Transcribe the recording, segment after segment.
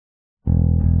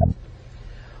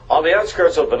On the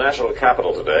outskirts of the national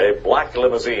capital today, black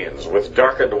limousines with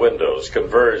darkened windows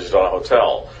converged on a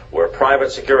hotel where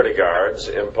private security guards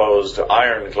imposed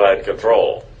ironclad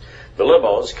control. The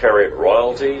limos carried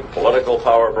royalty, political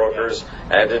power brokers,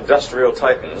 and industrial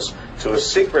titans to a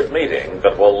secret meeting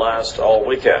that will last all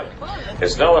weekend.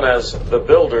 It's known as the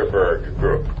Bilderberg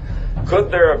Group.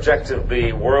 Could their objective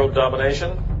be world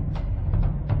domination?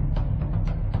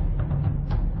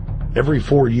 Every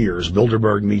 4 years,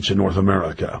 Bilderberg meets in North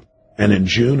America. And in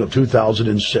June of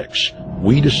 2006,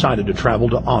 we decided to travel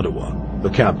to Ottawa, the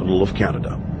capital of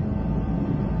Canada.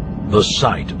 The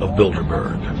site of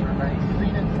Bilderberg.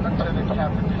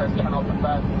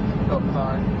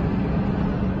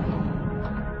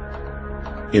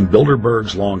 In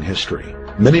Bilderberg's long history,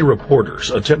 many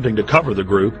reporters attempting to cover the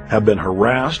group have been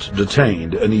harassed,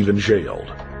 detained, and even jailed.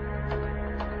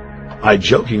 I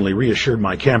jokingly reassured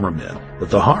my cameramen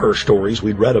that the horror stories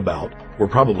we'd read about were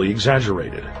probably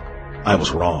exaggerated. I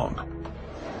was wrong.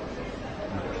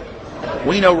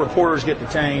 We know reporters get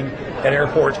detained at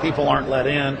airports. People aren't let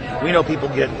in. We know people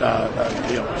get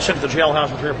sent to the jailhouse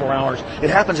for 3 or 4 hours.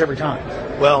 It happens every time.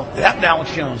 Well, it happened to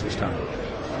Alex Jones this time.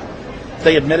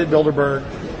 They admitted Bilderberg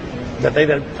that they've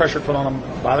had pressure put on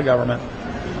them by the government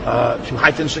to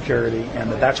heighten security,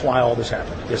 and that's why all this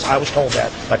happened. Yes, I was told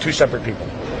that by 2 separate people.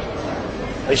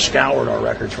 They scoured our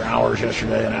records for hours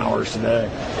yesterday and hours today,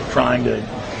 trying to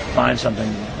find something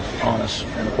on us,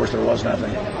 and of course there was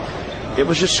nothing. It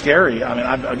was just scary. I mean,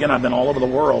 I've been all over the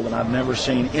world, and I've never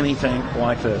seen anything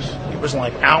like this. It was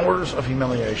like hours of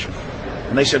humiliation.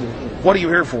 And they said, "What are you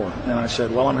here for?" And I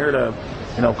said, "Well, I'm here to,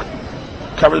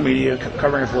 cover the media,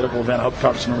 covering a political event. I hope to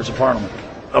talk to some members of Parliament."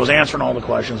 I was answering all the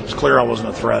questions. It was clear I wasn't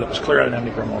a threat. It was clear I didn't have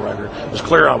any criminal record. It was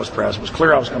clear I was press. It was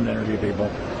clear I was coming to interview people.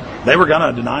 They were going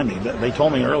to deny me. They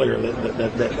told me earlier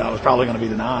that I was probably going to be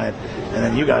denied, and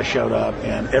then you guys showed up,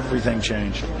 and everything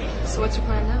changed. So what's your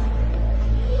plan now?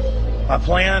 My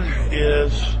plan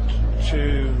is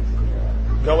to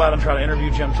go out and try to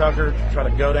interview Jim Tucker, try to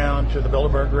go down to the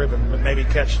Bilderberg Group and maybe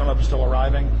catch some of them still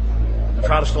arriving, and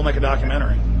try to still make a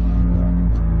documentary.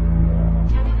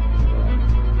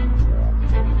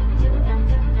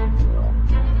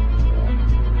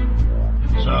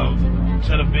 So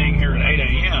instead of being here at 8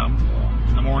 a.m.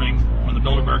 in the morning when the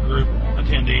Bilderberg Group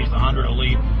attendees, the 100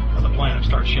 elite of the planet,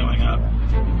 start showing up,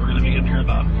 we're going to be getting here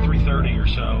about 3:30 or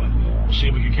so, and we'll see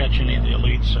if we can catch any of the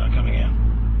elites coming in.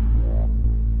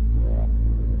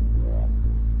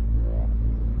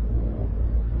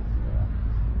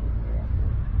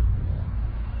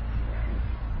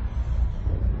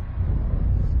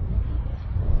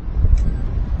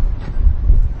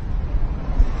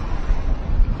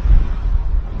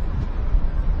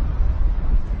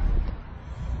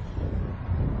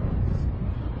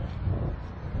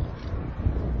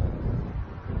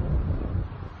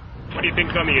 What do you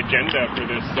think's on the agenda for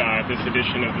this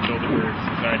edition of the Bilderberg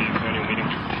Society's annual meeting?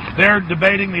 They're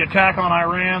debating the attack on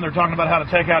Iran. They're talking about how to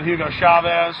take out Hugo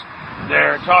Chavez.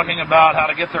 They're talking about how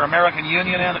to get their American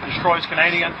Union in that destroys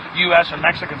Canadian, U.S., and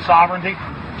Mexican sovereignty.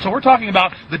 So we're talking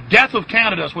about the death of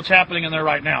Canada is what's happening in there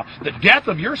right now. The death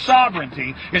of your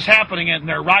sovereignty is happening in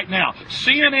there right now.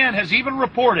 CNN has even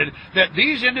reported that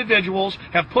these individuals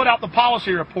have put out the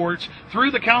policy reports through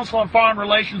the Council on Foreign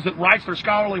Relations that writes their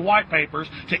scholarly white papers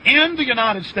to end the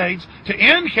United States, to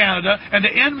end Canada, and to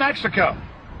end Mexico.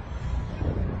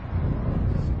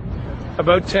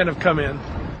 About 10 have come in.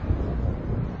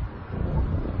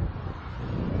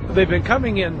 They've been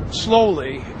coming in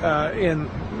slowly in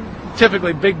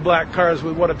typically big black cars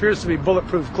with what appears to be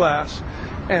bulletproof glass,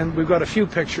 and we've got a few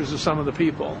pictures of some of the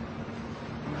people.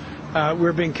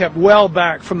 We're being kept well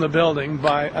back from the building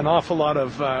by an awful lot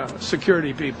of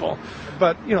security people,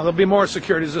 but there'll be more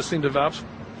security as this thing develops.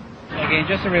 Again,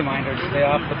 just a reminder to stay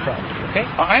off the property, okay?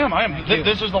 I am.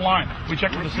 This is the line. We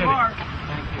checked with the city.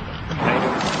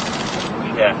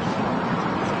 Yeah.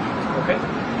 Okay.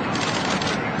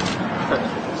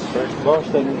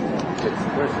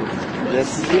 This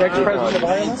is the ex-president of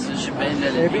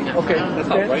Ireland? Maybe? Okay.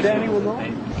 Danny will know.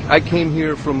 I came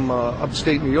here from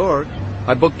upstate New York.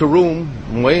 I booked a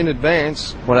room way in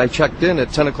advance. When I checked in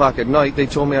at 10 o'clock at night, they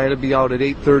told me I had to be out at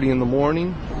 8:30 in the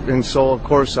morning. And so, of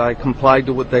course, I complied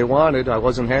to what they wanted. I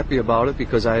wasn't happy about it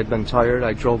because I had been tired.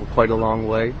 I drove quite a long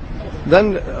way.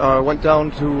 Then I went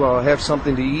down to have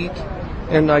something to eat.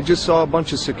 And I just saw a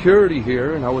bunch of security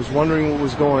here, and I was wondering what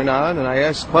was going on, and I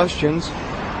asked questions,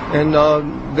 and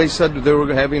they said that they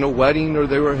were having a wedding or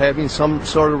they were having some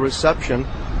sort of reception.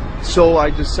 So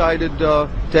I decided to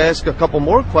ask a couple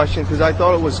more questions because I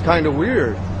thought it was kind of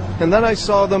weird. And then I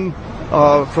saw them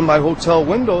from my hotel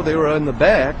window. They were in the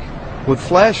back, with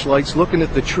flashlights looking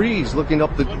at the trees, looking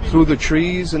up through the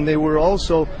trees, and they were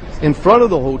also in front of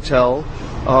the hotel,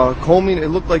 combing. It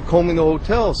looked like combing the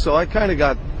hotel. So I kind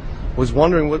of was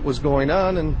wondering what was going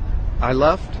on, and I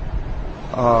left.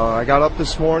 I got up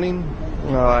this morning,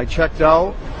 I checked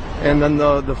out, and then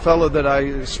the fellow that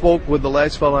I spoke with, the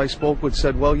last fellow I spoke with,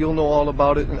 said, well, you'll know all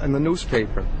about it in the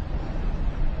newspaper.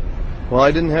 Well,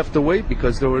 I didn't have to wait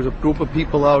because there was a group of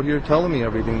people out here telling me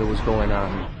everything that was going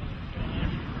on.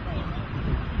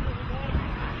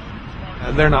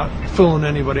 They're not fooling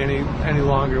anybody any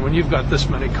longer when you've got this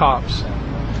many cops,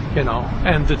 you know,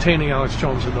 and detaining Alex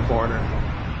Jones at the border.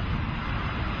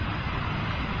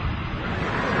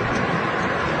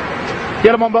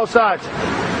 Get them on both sides.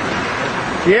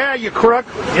 Yeah, you crook.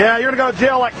 Yeah, you're going to go to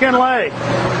jail like Ken Lay.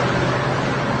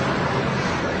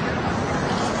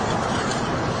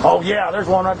 Oh, yeah, there's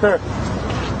one right there.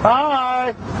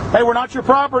 Hi. Hey, we're not your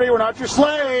property. We're not your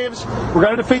slaves. We're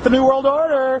going to defeat the New World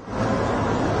Order.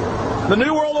 The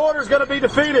New World Order is going to be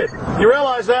defeated. You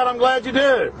realize that? I'm glad you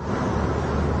do.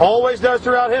 Always does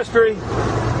throughout history.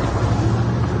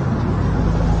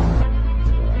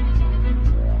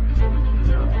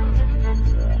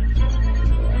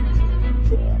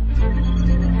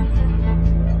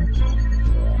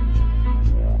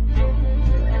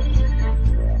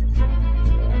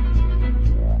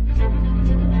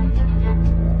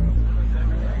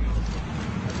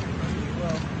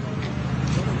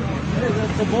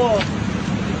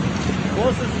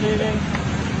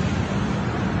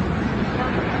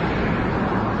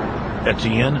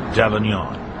 Etienne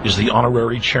Davignon is the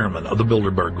honorary chairman of the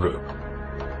Bilderberg Group,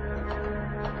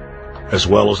 as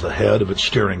well as the head of its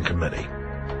steering committee.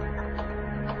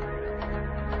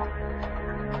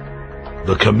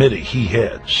 The committee he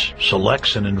heads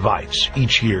selects and invites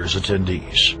each year's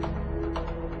attendees.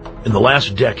 In the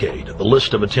last decade, the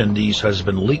list of attendees has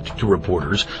been leaked to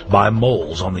reporters by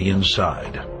moles on the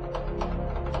inside.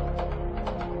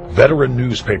 Veteran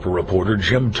newspaper reporter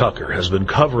Jim Tucker has been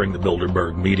covering the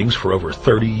Bilderberg meetings for over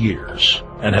 30 years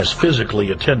and has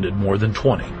physically attended more than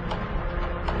 20.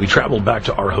 We traveled back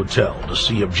to our hotel to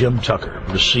see if Jim Tucker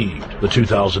received the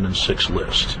 2006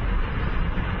 list.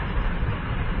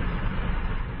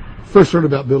 First heard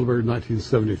about Bilderberg in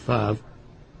 1975,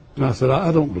 and I said,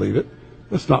 I don't believe it.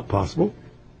 That's not possible.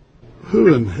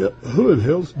 Who in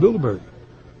hell's Bilderberg?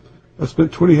 I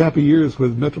spent 20 happy years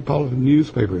with metropolitan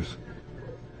newspapers.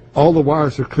 All the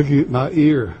wires are clicking at my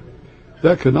ear.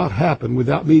 That could not happen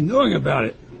without me knowing about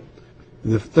it.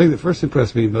 And the thing that first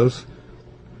impressed me most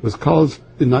was called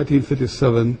in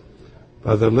 1957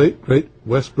 by the late, great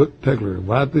Westbrook Tegler,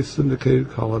 widely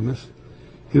syndicated columnist.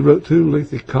 He wrote 2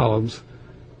 lengthy columns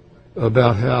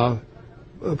about how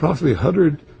approximately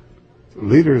 100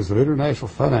 leaders of international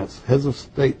finance, heads of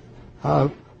state, high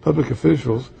public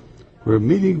officials were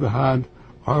meeting behind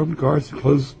armed guards and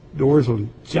closed doors on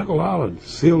Jekyll Island,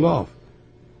 sealed off.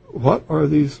 What are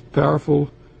these powerful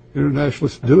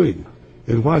internationalists doing?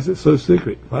 And why is it so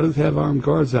secret? Why does it have armed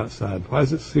guards outside? Why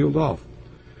is it sealed off?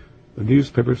 The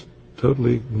newspapers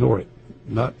totally ignore it.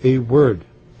 Not a word.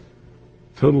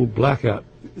 Total blackout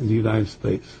in the United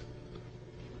States.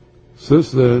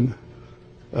 Since then,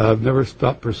 I've never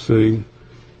stopped pursuing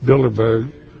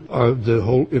Bilderberg or the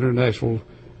whole international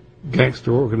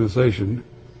gangster organization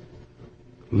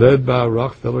led by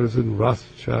Rockefellers and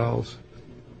Rothschilds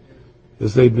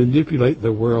as they manipulate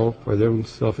the world for their own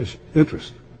selfish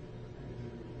interest.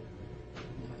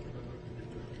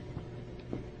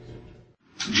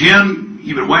 Jim,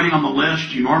 you've been waiting on the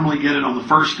list. You normally get it on the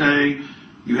first day.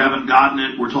 You haven't gotten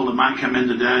it. We're told it might come in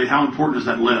today. How important is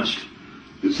that list?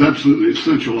 It's absolutely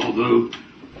essential, although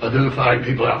identifying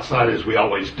people outside, as we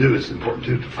always do, it's important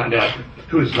to find out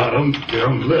who is not on their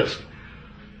own list.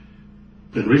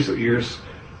 In recent years,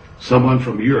 someone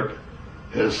from Europe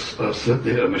has sent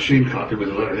a machine copy with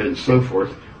a letterhead and so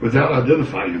forth without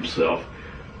identifying himself.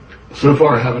 So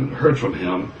far, I haven't heard from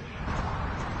him.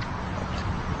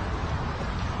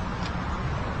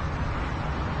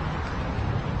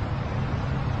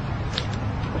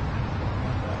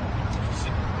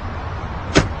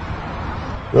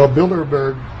 Well,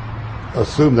 Bilderberg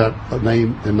assumed that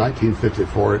name in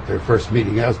 1954 at their first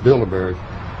meeting as Bilderberg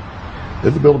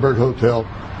at the Bilderberg Hotel.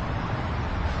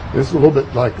 It's a little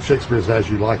bit like Shakespeare's As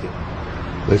You Like It.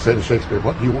 They say to Shakespeare,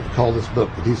 what do you want to call this book?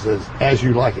 And he says, As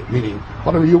You Like It, meaning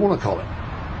whatever you want to call it.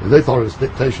 And they thought it was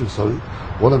dictation, so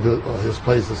one of his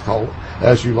plays is called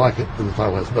As You Like It, and the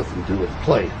title has nothing to do with the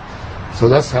play. So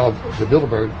that's how the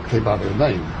Bilderberg came by their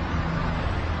name.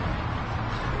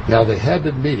 Now, they had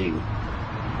been meeting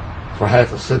for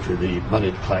half a century. The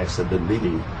moneyed class had been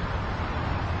meeting.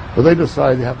 But they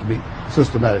decided they have to meet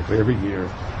systematically every year,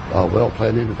 well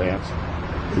planned in advance,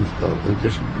 in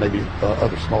addition to maybe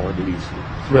other smaller meetings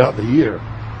throughout the year.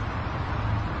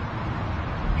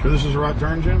 Sure this is the right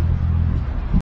turn, Jim?